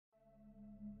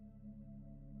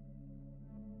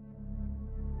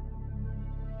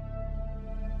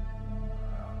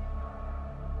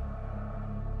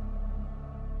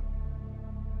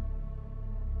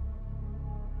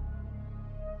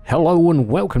Hello and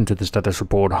welcome to the status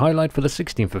report highlight for the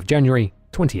 16th of January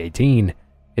 2018.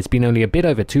 It's been only a bit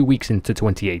over 2 weeks into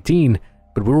 2018,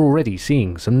 but we're already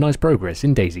seeing some nice progress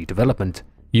in DayZ development.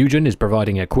 Eugen is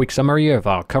providing a quick summary of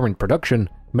our current production,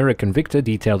 Mirik and Victor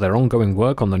detail their ongoing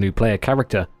work on the new player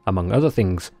character, among other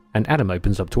things, and Adam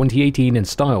opens up 2018 in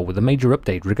style with a major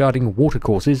update regarding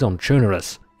watercourses on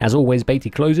Chernarus. As always, Beatty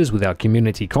closes with our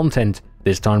community content,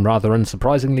 this time rather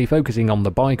unsurprisingly focusing on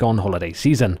the bygone holiday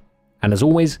season. And as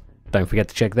always, don't forget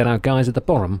to check that out guys at the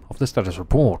bottom of the status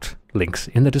report, links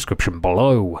in the description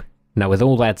below. Now with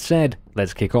all that said,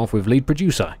 let's kick off with lead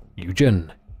producer,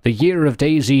 Eugen. The year of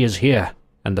DayZ is here,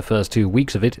 and the first 2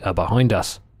 weeks of it are behind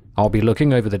us. I'll be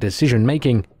looking over the decision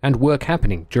making and work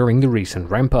happening during the recent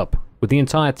ramp up, with the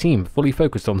entire team fully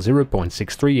focused on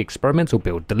 0.63 experimental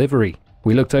build delivery.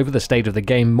 We looked over the state of the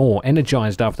game more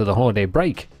energized after the holiday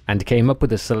break, and came up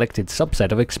with a selected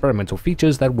subset of experimental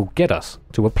features that will get us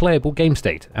to a playable game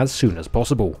state as soon as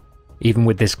possible. Even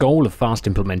with this goal of fast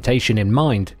implementation in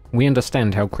mind, we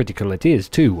understand how critical it is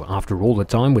to, after all the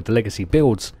time with the legacy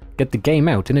builds, get the game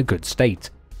out in a good state,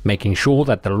 making sure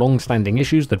that the long-standing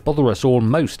issues that bother us all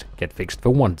most get fixed for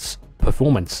once: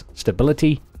 performance,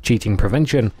 stability, cheating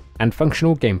prevention, and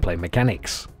functional gameplay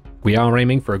mechanics. We are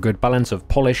aiming for a good balance of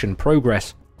polish and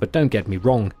progress, but don't get me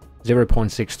wrong,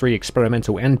 0.63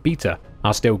 experimental and beta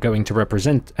are still going to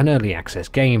represent an early access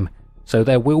game, so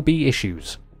there will be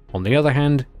issues. On the other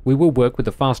hand, we will work with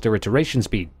a faster iteration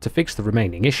speed to fix the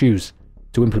remaining issues,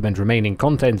 to implement remaining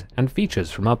content and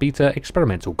features from our beta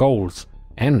experimental goals,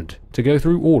 and to go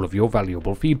through all of your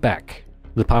valuable feedback.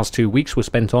 The past 2 weeks were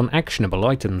spent on actionable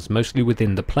items mostly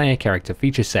within the player character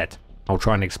feature set. I'll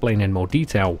try and explain in more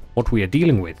detail what we are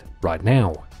dealing with right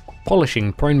now.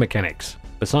 Polishing prone mechanics.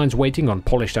 Besides waiting on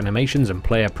polished animations and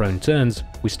player prone turns,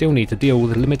 we still need to deal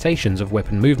with the limitations of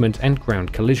weapon movement and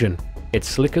ground collision. It's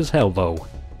slick as hell though.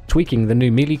 Tweaking the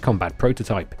new melee combat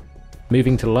prototype.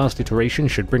 Moving to the last iteration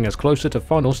should bring us closer to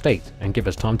final state and give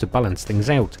us time to balance things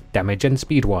out, damage and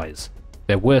speed wise.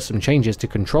 There were some changes to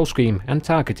control scheme and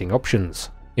targeting options.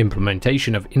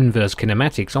 Implementation of inverse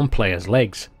kinematics on players'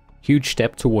 legs. Huge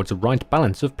step towards a right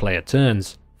balance of player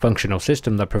turns. Functional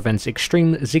system that prevents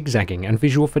extreme zigzagging and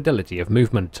visual fidelity of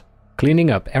movement.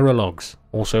 Cleaning up error logs.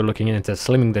 Also looking into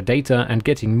slimming the data and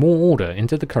getting more order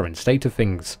into the current state of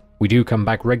things. We do come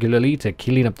back regularly to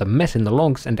clean up the mess in the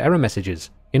logs and error messages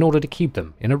in order to keep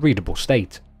them in a readable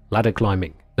state. Ladder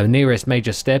climbing. The nearest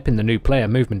major step in the new player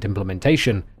movement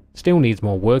implementation still needs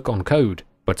more work on code,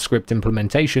 but script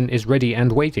implementation is ready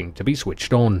and waiting to be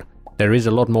switched on. There is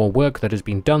a lot more work that has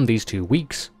been done these 2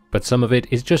 weeks, but some of it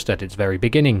is just at its very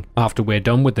beginning. After we're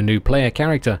done with the new player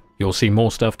character, you'll see more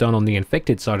stuff done on the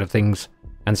infected side of things,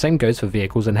 and same goes for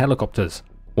vehicles and helicopters.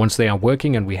 Once they are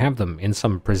working and we have them in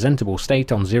some presentable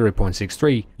state on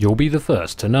 0.63, you'll be the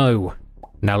first to know.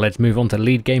 Now let's move on to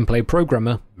lead gameplay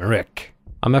programmer, Mirik.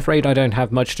 I'm afraid I don't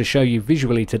have much to show you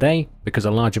visually today, because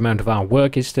a large amount of our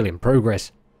work is still in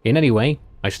progress. In any way,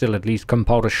 I still at least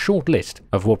compiled a short list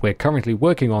of what we're currently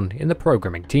working on in the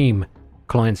programming team.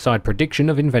 Client-side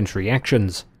prediction of inventory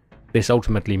actions. This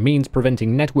ultimately means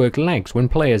preventing network lags when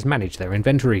players manage their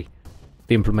inventory.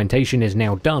 The implementation is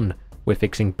now done, we're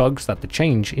fixing bugs that the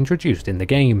change introduced in the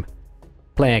game.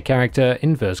 Player character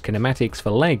inverse kinematics for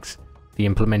legs. The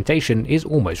implementation is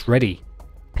almost ready.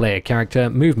 Player character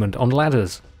movement on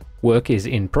ladders. Work is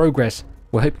in progress,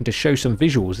 we're hoping to show some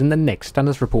visuals in the next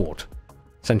status report.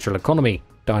 Central economy.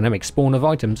 Dynamic spawn of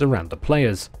items around the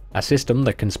players. A system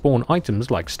that can spawn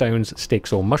items like stones,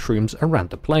 sticks or mushrooms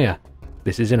around the player.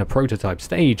 This is in a prototype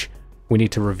stage. We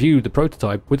need to review the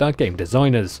prototype with our game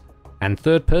designers. And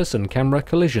third-person camera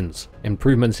collisions.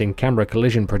 Improvements in camera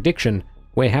collision prediction.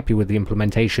 We're happy with the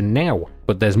implementation now,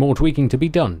 but there's more tweaking to be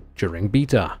done during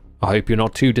beta. I hope you're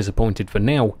not too disappointed for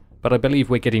now, but I believe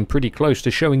we're getting pretty close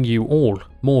to showing you all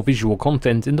more visual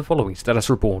content in the following status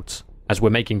reports, as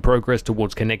we're making progress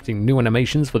towards connecting new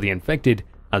animations for the infected,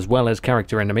 as well as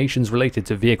character animations related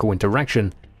to vehicle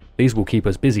interaction. These will keep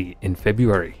us busy in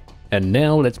February. And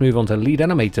now let's move on to lead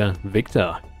animator,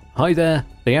 Victor. Hi there,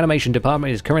 the animation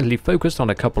department is currently focused on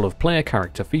a couple of player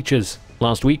character features.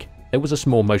 Last week, there was a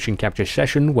small motion capture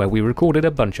session where we recorded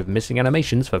a bunch of missing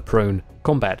animations for prone,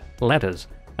 combat, ladders,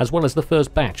 as well as the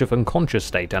first batch of unconscious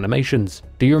state animations.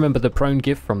 Do you remember the prone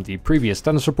GIF from the previous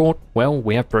status report? Well,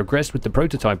 we have progressed with the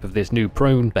prototype of this new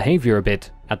prone behavior a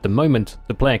bit. At the moment,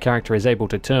 the player character is able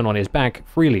to turn on his back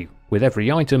freely with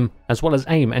every item, as well as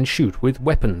aim and shoot with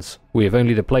weapons. We have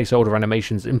only the placeholder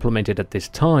animations implemented at this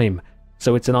time,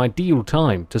 so it's an ideal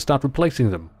time to start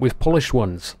replacing them with polished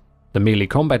ones. The melee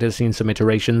combat has seen some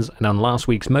iterations, and on last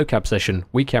week's mocap session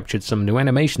we captured some new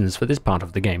animations for this part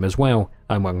of the game as well.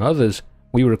 Among others,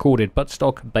 We recorded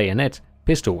buttstock, bayonet,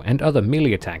 pistol and other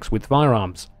melee attacks with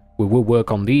firearms. We will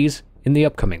work on these in the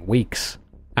upcoming weeks.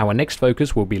 Our next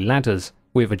focus will be ladders.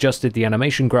 We've adjusted the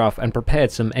animation graph and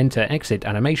prepared some enter-exit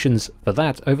animations for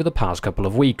that over the past couple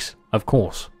of weeks. Of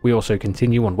course, we also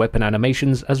continue on weapon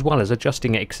animations as well as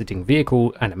adjusting exiting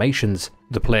vehicle animations.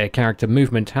 The player character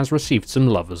movement has received some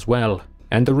love as well.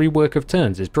 And the rework of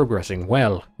turns is progressing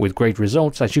well, with great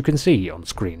results as you can see on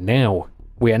screen now.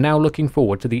 We are now looking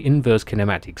forward to the inverse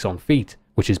kinematics on feet,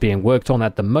 which is being worked on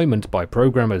at the moment by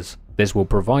programmers. This will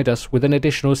provide us with an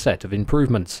additional set of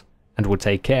improvements, and will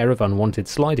take care of unwanted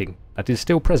sliding that is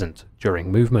still present during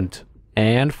movement.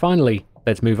 And finally,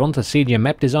 let's move on to Senior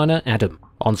Map Designer Adam.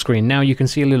 On screen now you can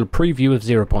see a little preview of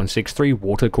 0.63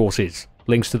 watercourses.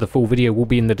 Links to the full video will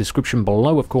be in the description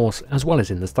below of course, as well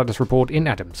as in the status report in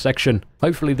Adam's section.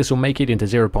 Hopefully this will make it into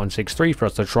 0.63 for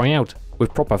us to try out,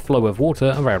 with proper flow of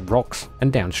water around rocks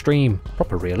and downstream,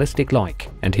 proper realistic like.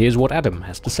 And here's what Adam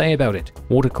has to say about it.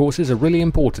 Watercourses are really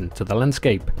important to the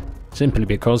landscape, simply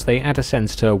because they add a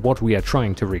sense to what we are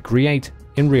trying to recreate.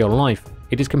 In real life,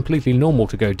 it is completely normal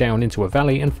to go down into a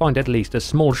valley and find at least a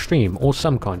small stream or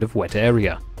some kind of wet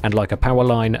area. And like a power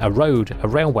line, a road, a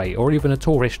railway or even a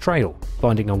tourist trail,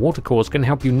 finding a watercourse can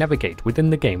help you navigate within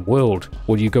the game world.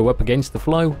 Will you go up against the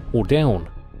flow or down?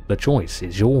 The choice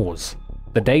is yours.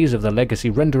 The days of the legacy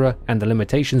renderer and the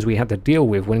limitations we had to deal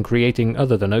with when creating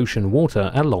other than ocean water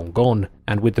are long gone,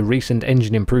 and with the recent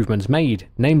engine improvements made,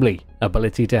 namely,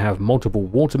 ability to have multiple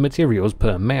water materials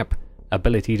per map,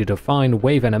 ability to define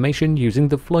wave animation using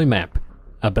the flow map,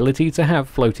 ability to have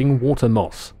floating water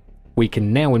moss. We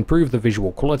can now improve the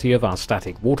visual quality of our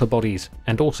static water bodies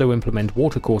and also implement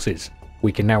watercourses.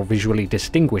 We can now visually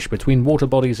distinguish between water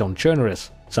bodies on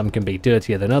Chernarus. Some can be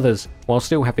dirtier than others, while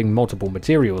still having multiple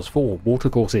materials for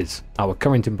watercourses. Our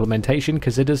current implementation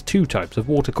considers two types of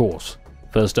watercourse.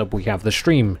 First up we have the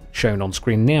stream, shown on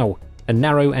screen now, a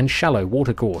narrow and shallow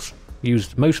watercourse,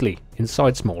 used mostly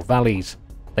inside small valleys.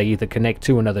 They either connect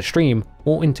to another stream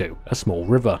or into a small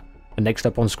river. And next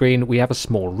up on screen we have a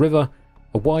small river,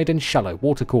 a wide and shallow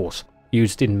watercourse,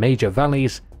 used in major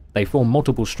valleys. They form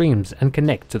multiple streams and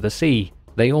connect to the sea.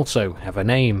 They also have a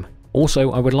name.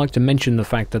 Also, I would like to mention the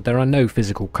fact that there are no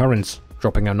physical currents.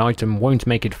 Dropping an item won't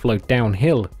make it float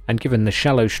downhill, and given the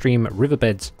shallow stream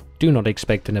riverbeds, do not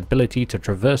expect an ability to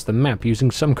traverse the map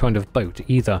using some kind of boat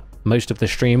either. Most of the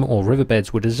stream or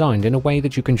riverbeds were designed in a way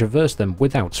that you can traverse them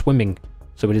without swimming,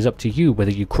 so it is up to you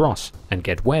whether you cross and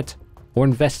get wet, or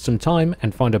invest some time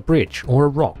and find a bridge or a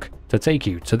rock to take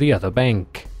you to the other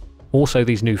bank. Also,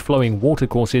 these new flowing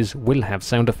watercourses will have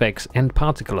sound effects and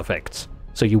particle effects,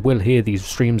 so you will hear these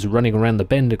streams running around the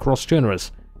bend across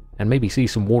Chernarus, and maybe see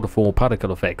some waterfall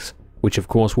particle effects, which of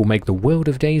course will make the world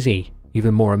of DayZ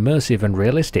even more immersive and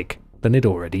realistic than it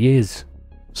already is.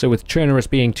 So with Chernarus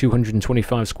being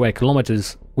 225 square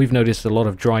kilometers, we've noticed a lot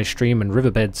of dry stream and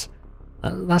riverbeds.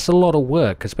 That's a lot of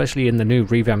work, especially in the new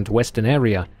revamped western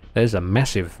area. There's a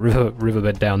massive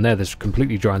riverbed down there that's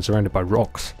completely dry and surrounded by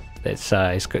rocks.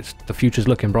 The future's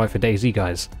looking bright for DayZ,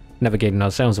 guys. Navigating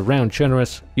ourselves around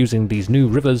Chernarus using these new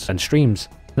rivers and streams.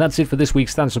 And that's it for this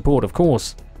week's status report, of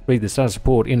course. Read the status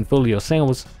report in full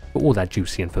yourselves for all that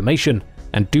juicy information.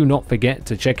 And do not forget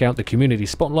to check out the community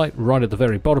spotlight right at the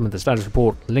very bottom of the status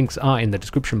report. Links are in the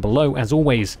description below as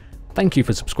always. Thank you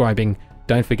for subscribing.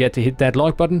 Don't forget to hit that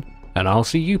like button, and I'll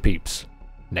see you peeps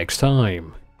next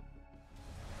time.